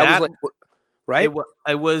 That was right?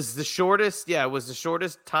 It was the shortest. Yeah, it was the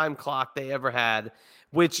shortest time clock they ever had,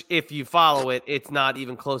 which if you follow it, it's not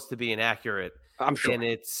even close to being accurate. I'm sure. And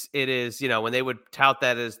it is, when they would tout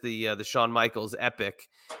that as the Shawn Michaels epic,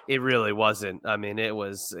 it really wasn't. I mean, it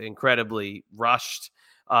was incredibly rushed.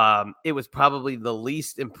 It was probably the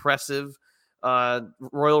least impressive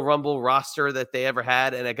Royal Rumble roster that they ever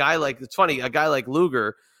had. And a guy like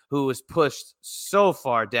Luger, who was pushed so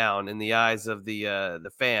far down in the eyes of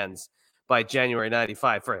the fans by January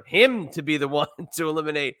 95, for him to be the one to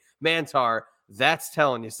eliminate Mantar, that's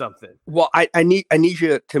telling you something. Well, I need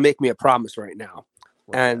you to make me a promise right now.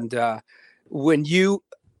 And when you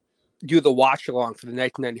do the watch along for the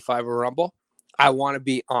 1995 Royal Rumble, I want to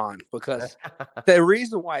be on, because the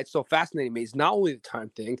reason why it's so fascinating to me is not only the time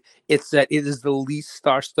thing, it's that it is the least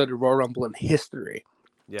star-studded Royal Rumble in history.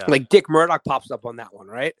 Yeah. Like Dick Murdoch pops up on that one,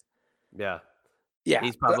 right? Yeah. Yeah.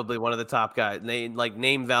 He's probably one of the top guys,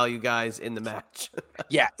 name value guys in the match.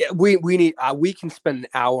 Yeah. We need, we can spend an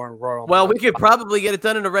hour on Royal Rumble. Well, we could probably get it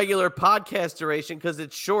done in a regular podcast duration because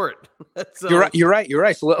it's short. So, You're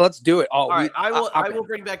right. So let's do it. All right. I will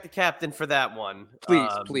bring back the captain for that one.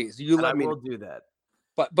 Please. You let me. I will do that.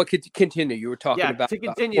 But continue. You were talking about. To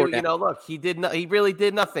continue, look, he really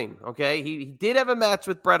did nothing. Okay. He did have a match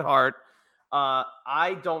with Bret Hart.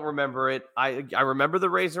 I don't remember it. I remember the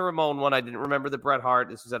Razor Ramon one. I didn't remember the Bret Hart.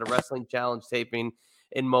 This was at a Wrestling Challenge taping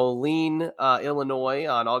in Moline, Illinois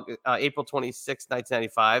on April 26,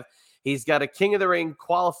 1995. He's got a King of the Ring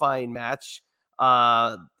qualifying match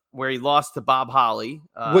where he lost to Bob Holly.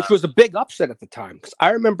 Which was a big upset at the time. Because I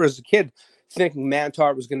remember as a kid thinking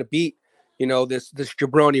Mantar was going to beat, this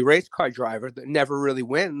jabroni race car driver that never really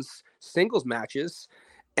wins singles matches.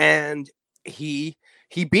 And he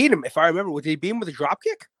beat him. If I remember, did he beat him with a drop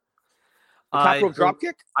kick? Top rope drop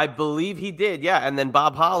kick? I believe he did, yeah. And then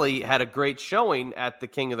Bob Holly had a great showing at the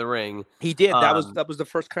King of the Ring. He did. That was the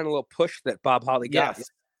first kind of little push that Bob Holly got.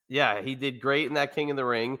 Yes. Yeah, he did great in that King of the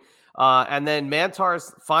Ring. And then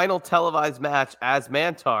Mantar's final televised match as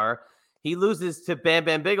Mantar, he loses to Bam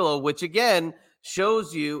Bam Bigelow, which again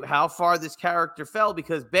shows you how far this character fell,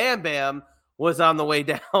 because Bam Bam was on the way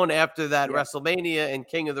down after that WrestleMania and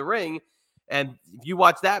King of the Ring. And if you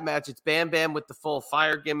watch that match, it's Bam Bam with the full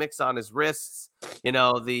fire gimmicks on his wrists.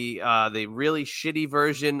 The really shitty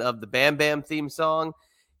version of the Bam Bam theme song.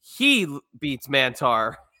 He beats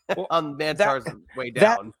Mantar on Mantar's way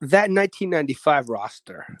down. That 1995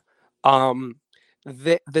 roster,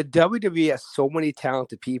 the WWE has so many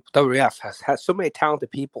talented people. WWF has so many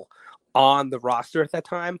talented people on the roster at that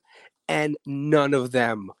time, and none of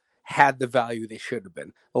them had the value they should have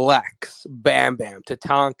been. Lex, Bam Bam,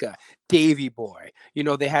 Tatanka, Davey Boy.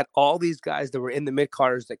 They had all these guys that were in the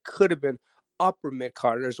mid-carders that could have been upper mid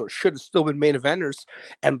carders or should have still been main eventers.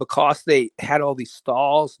 And because they had all these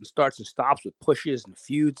stalls and starts and stops with pushes and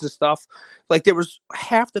feuds and stuff, like there was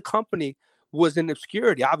half the company was in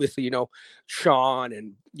obscurity. Obviously, Shawn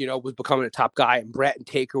and, was becoming a top guy, and Brett and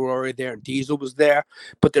Taker were already there, and Diesel was there.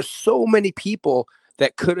 But there's so many people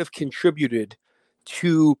that could have contributed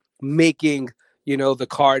to making, the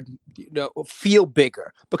card, feel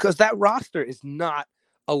bigger, because that roster is not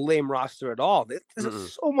a lame roster at all.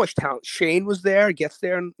 There's so much talent. Shane was there, gets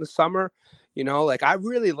there in the summer, I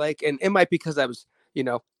really like, and it might be because I was,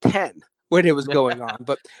 10 when it was going on,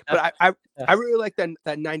 but I really like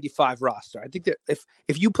that 95 roster. I think that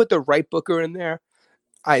if you put the right booker in there,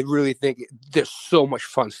 I really think there's so much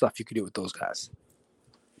fun stuff you could do with those guys.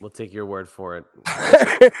 We'll take your word for it.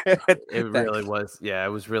 It really was. Yeah, it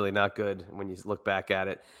was really not good when you look back at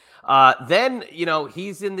it. Then,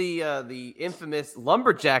 he's in the infamous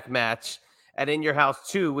lumberjack match at In Your House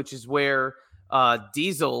 2, which is where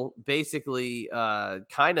Diesel basically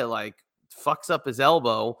kind of like fucks up his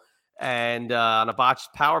elbow and on a botched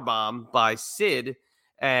powerbomb by Sid.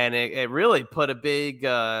 And it really put a big,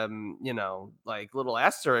 like little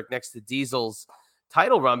asterisk next to Diesel's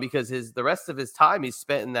title run, because the rest of his time he's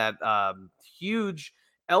spent in that huge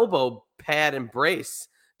elbow pad embrace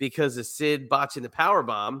because of Sid botching the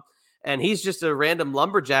powerbomb. And he's just a random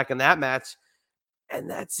lumberjack in that match. And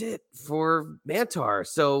that's it for Mantaur.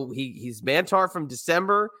 So he's Mantaur from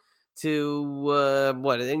December to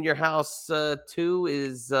In Your House 2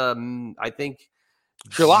 is, I think,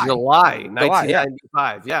 July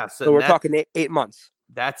 1995. Yeah. So we're talking 8 months.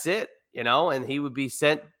 That's it, and he would be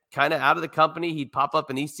sent kind of out of the company. He'd pop up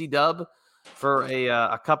in EC Dub for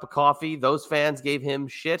a cup of coffee. Those fans gave him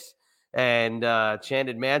shit and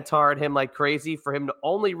chanted Mantaur at him like crazy, for him to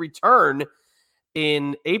only return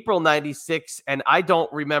in April 96. And I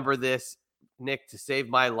don't remember this, Nick, to save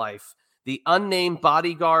my life. The unnamed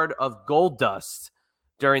bodyguard of Goldust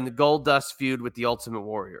during the Goldust feud with the Ultimate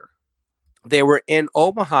Warrior. They were in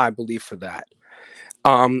Omaha, I believe, for that.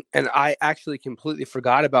 And I actually completely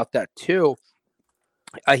forgot about that too.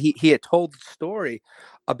 He had told the story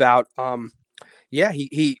about they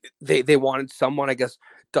wanted someone. I guess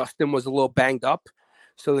Dustin was a little banged up,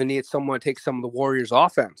 so they needed someone to take some of the Warriors'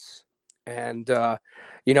 offense. And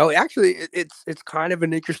actually, it's kind of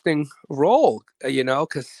an interesting role,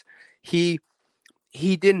 because he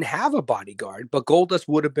didn't have a bodyguard, but Goldust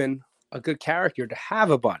would have been a good character to have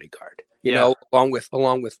a bodyguard. Along with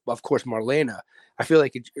of course Marlena. I feel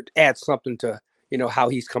like it adds something to how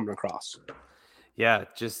he's coming across. Yeah,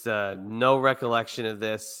 just no recollection of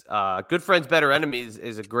this. Good Friends, Better Enemies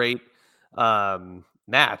is a great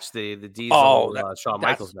match. The Diesel Shawn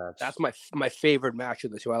Michaels match. That's my favorite match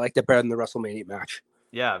of the two. I like that better than the WrestleMania match.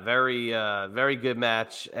 Yeah, very good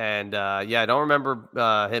match. And I don't remember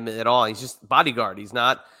him at all. He's just bodyguard. He's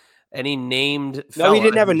not any named fella. No, he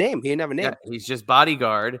didn't have a name. Yeah, he's just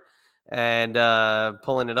bodyguard. And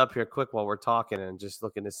pulling it up here quick while we're talking and just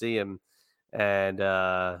looking to see him. And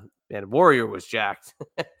Warrior was jacked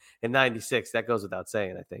in 96. That goes without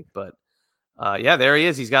saying, I think. But there he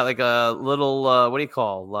is. He's got like a little what do you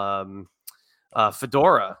call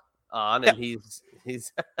fedora on, and he's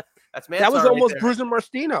that's Mantaur. That was almost Bruiser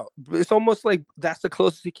Martino. It's almost like that's the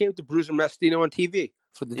closest he came to Bruiser Martino on TV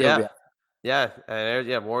for the WWF.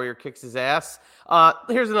 Yeah. Warrior kicks his ass.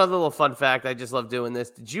 Here's another little fun fact. I just love doing this.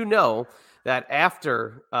 Did you know that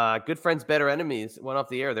after Good Friends, Better Enemies went off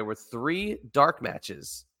the air, there were 3 dark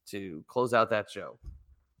matches to close out that show?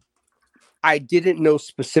 I didn't know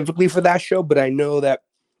specifically for that show, but I know that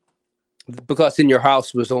because In Your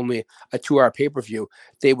House was only a 2-hour pay-per-view,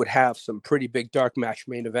 they would have some pretty big dark match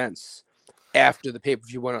main events after the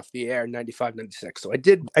pay-per-view went off the air in 95, 96. So I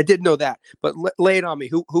did know that, but lay it on me.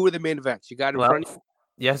 Who were the main events? You got it in front of you?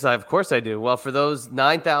 Yes, of course I do. Well, for those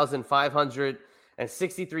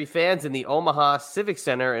 9,563 fans in the Omaha Civic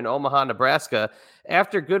Center in Omaha, Nebraska,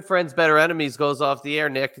 after Good Friends, Better Enemies goes off the air,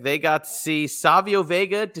 Nick, they got to see Savio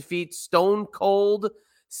Vega defeat Stone Cold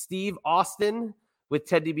Steve Austin with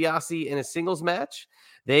Ted DiBiase in a singles match.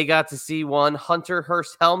 They got to see Hunter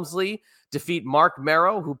Hearst Helmsley defeat Mark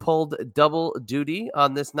Merrow, who pulled double duty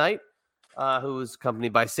on this night, who was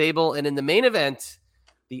accompanied by Sable. And in the main event,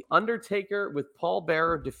 The Undertaker with Paul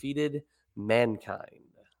Bearer defeated Mankind.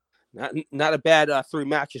 Not a bad 3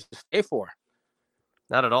 matches to stay for.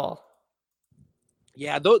 Not at all.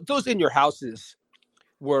 Yeah, those In Your Houses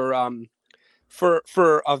were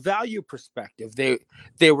for a value perspective,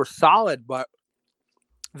 they were solid, but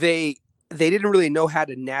they didn't really know how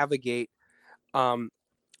to navigate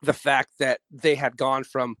the fact that they had gone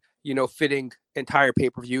from fitting entire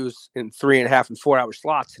pay-per-views in 3.5 and 4 hour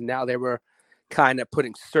slots, and now they were kind of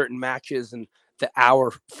putting certain matches in the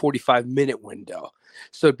hour 45-minute window.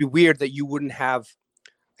 So it'd be weird that you wouldn't have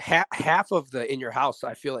half of the In Your House,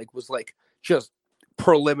 I feel like, was like just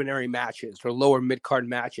preliminary matches or lower mid-card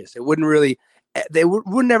matches. It wouldn't really, they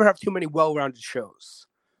would never have too many well-rounded shows.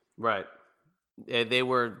 Right. They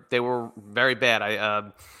were very bad.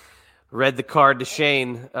 I read the card to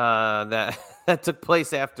Shane that took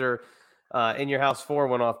place after In Your House 4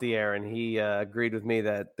 went off the air, and he agreed with me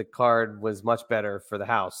that the card was much better for the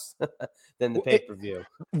house than the pay-per-view.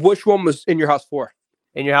 Which one was In Your House 4?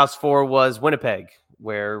 In Your House 4 was Winnipeg,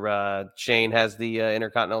 where Shane has the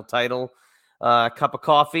Intercontinental title, cup of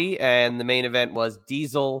coffee, and the main event was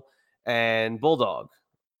Diesel and Bulldog.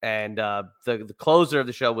 And the closer of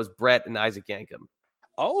the show was Brett and Isaac Yankem.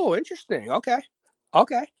 Oh, interesting. Okay.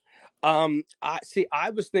 I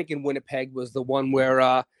was thinking Winnipeg was the one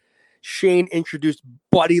where Shane introduced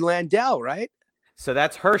Buddy Landel, right? So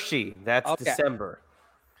that's Hershey. That's December.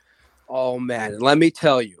 Oh, man. Let me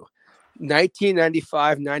tell you,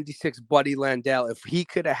 1995-96 Buddy Landel, if he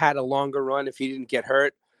could have had a longer run, if he didn't get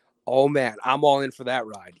hurt, oh, man, I'm all in for that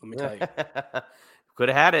ride. Let me tell you. Could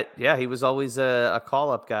have had it. Yeah, he was always a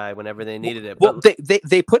call-up guy whenever they needed it. Well,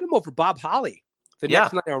 they put him over Bob Holly the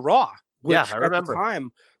next night on Raw, which I remember. at the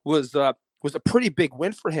time was a pretty big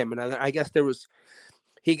win for him. And I guess there was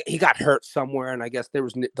he got hurt somewhere, and I guess there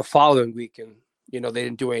was the following week, and they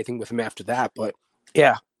didn't do anything with him after that. But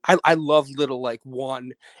yeah, I love little like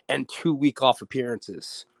 1 and 2 week off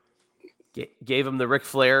appearances. Gave him the Ric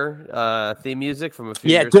Flair theme music from a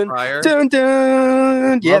few years prior. Dun,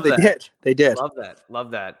 dun. Yeah, they did.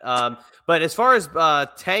 Love that. But as far as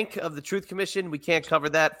Tank of the Truth Commission, we can't cover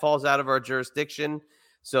that. Falls out of our jurisdiction.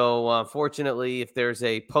 So fortunately, if there's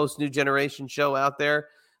a post New Generation show out there,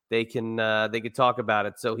 they could talk about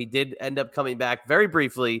it. So he did end up coming back very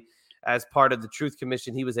briefly as part of the Truth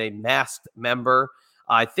Commission. He was a masked member.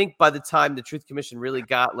 I think by the time the Truth Commission really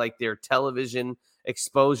got like their television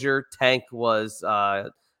exposure, Tank was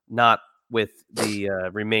not with the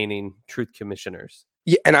remaining Truth Commissioners.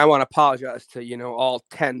 Yeah, and I want to apologize to all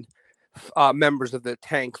 10 members of the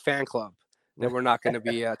Tank fan club that we're not going to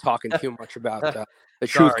be talking too much about the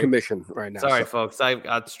Truth Commission right now. Sorry, folks. I've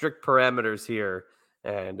got strict parameters here,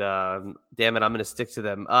 and damn it, I'm going to stick to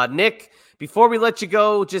them. Nick, before we let you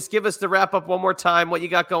go, just give us the wrap up one more time. What you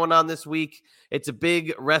got going on this week? It's a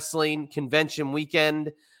big wrestling convention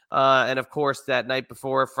weekend. And of course, that night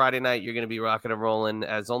before, Friday night, you're going to be rocking and rolling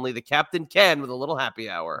as only the captain can with a little happy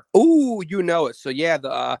hour. Ooh, you know it. So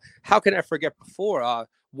yeah, how can I forget before?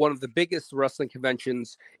 One of the biggest wrestling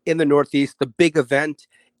conventions in the Northeast. The big event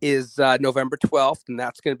is November 12th, and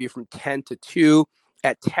that's going to be from 10 to 2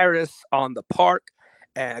 at Terrace on the Park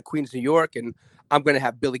at Queens, New York. And I'm going to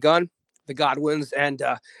have Billy Gunn, the Godwins, and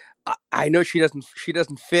I know she doesn't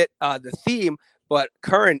fit the theme, but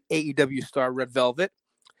current AEW star Red Velvet.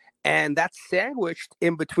 And that's sandwiched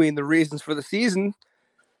in between the reasons for the season,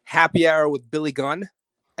 happy hour with Billy Gunn.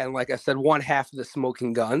 And like I said, one half of the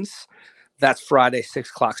Smoking Guns. That's Friday,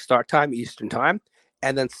 6 o'clock start time, Eastern time.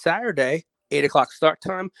 And then Saturday, 8 o'clock start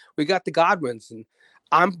time, we got the Godwins. And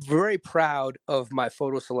I'm very proud of my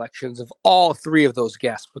photo selections of all 3 of those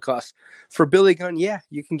guests, because for Billy Gunn, yeah,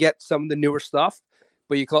 you can get some of the newer stuff,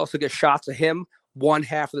 but you can also get shots of him, one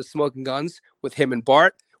half of the Smoking Guns with him and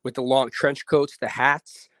Bart, with the long trench coats, the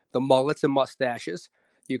hats, the mullets and mustaches.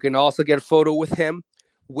 You can also get a photo with him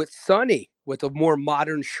with Sonny with the more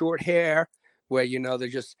modern short hair, where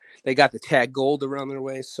they got the tag gold around their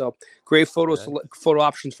waist. So great photo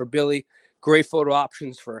options for Billy, great photo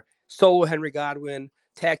options for solo Henry Godwinn,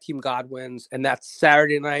 tag team Godwins, and that's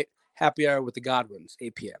Saturday night happy hour with the Godwins,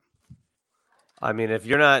 8 p.m. I mean, if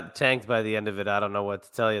you're not tanked by the end of it, I don't know what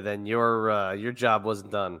to tell you. Then your job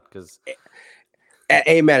wasn't done, because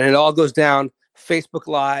amen. It all goes down Facebook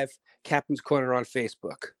Live, Captain's Corner on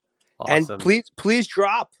Facebook. Awesome. And please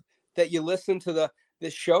drop that you listen to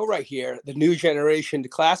this show right here, the New Generation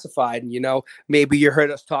Declassified. And maybe you heard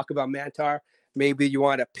us talk about Mantar. Maybe you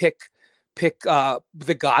want to pick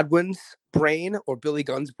the Godwin's brain or Billy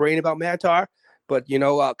Gunn's brain about Mantar. But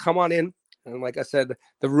come on in. And like I said,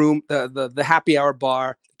 the room, the happy hour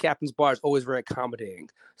bar, the Captain's Bar is always very accommodating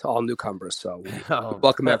to all newcomers. So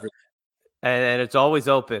welcome everyone. And it's always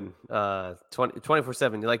open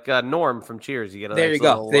 24/7. Like Norm from Cheers. You get there you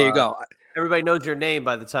go. Everybody knows your name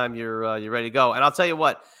by the time you're ready to go. And I'll tell you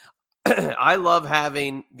what, I love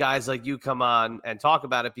having guys like you come on and talk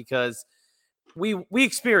about it, because we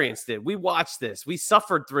experienced it. We watched this. We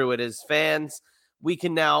suffered through it as fans. We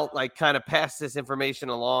can now kind of pass this information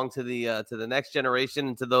along to the next generation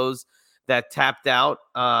and to those that tapped out.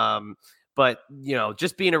 But But,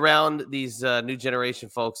 just being around these new generation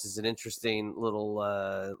folks is an interesting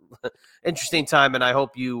little interesting time. And I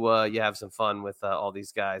hope you have some fun with all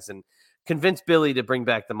these guys, and convince Billy to bring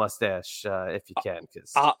back the mustache if you can.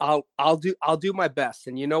 Because I'll do my best.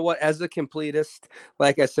 And you know what? As a completist,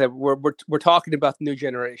 like I said, we're talking about the new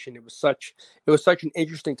generation. It was such an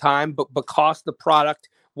interesting time, but because the product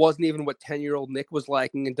wasn't even what 10-year-old Nick was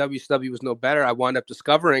liking, and WCW was no better, I wound up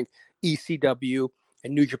discovering ECW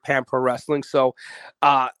and New Japan Pro Wrestling. So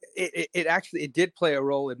it did play a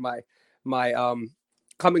role in my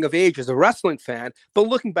coming of age as a wrestling fan. But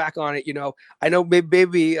looking back on it, I know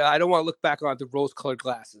maybe I don't want to look back on the rose-colored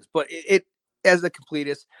glasses, but it as a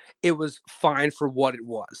completist, it was fine for what it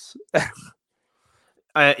was.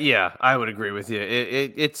 Yeah, I would agree with you.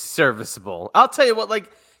 It's serviceable. I'll tell you what, like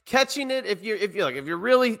catching it, if you're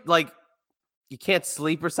really like you can't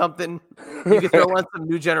sleep or something, you can throw on some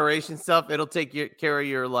new generation stuff. It'll take care of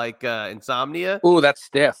your like insomnia. Ooh, that's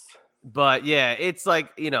stiff. But yeah, it's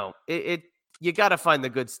like, you got to find the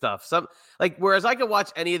good stuff. Whereas I could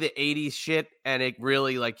watch any of the 80s shit and it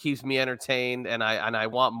really like keeps me entertained and I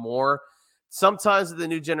want more. Sometimes with the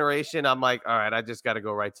new generation, I'm like, all right, I just got to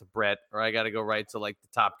go right to Brett, or I got to go right to like the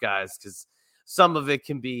top guys, because some of it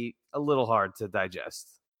can be a little hard to digest.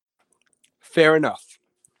 Fair enough.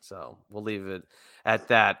 So we'll leave it at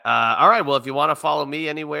that. All right. Well, if you want to follow me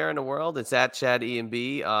anywhere in the world, it's at Chad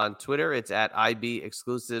EMB on Twitter. It's at IB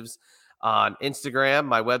Exclusives on Instagram.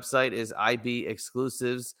 My website is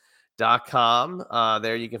ibexclusives.com.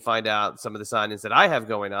 There you can find out some of the signings that I have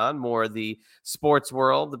going on, more of the sports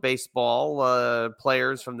world, the baseball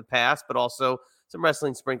players from the past, but also some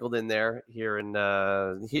wrestling sprinkled in there here and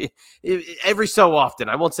every so often.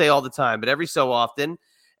 I won't say all the time, but every so often.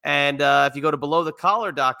 And if you go to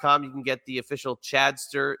belowthecollar.com, you can get the official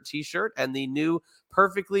Chadster t-shirt and the new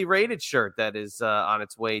perfectly rated shirt that is on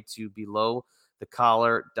its way to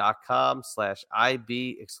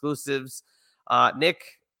belowthecollar.com/IB exclusives. Nick,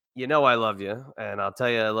 I love you, and I'll tell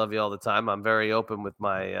you I love you all the time. I'm very open with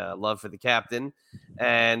my love for the captain,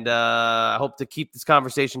 and I hope to keep this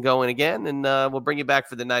conversation going again, and we'll bring you back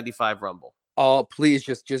for the 95 Rumble. Oh, please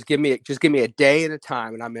just give me a day at a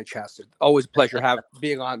time, and I'm in Chester. Always a pleasure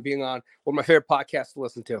being on one of my favorite podcasts to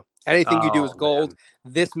listen to. Anything you do is gold. Man.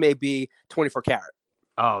 This may be 24 karat.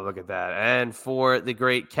 Oh, look at that. And for the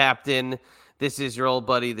great captain, this is your old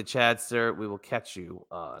buddy, the Chadster. We will catch you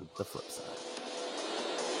on the flip side.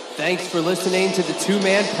 Thanks for listening to the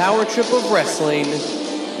two-man power trip of wrestling.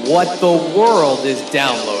 What the world is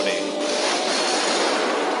downloading.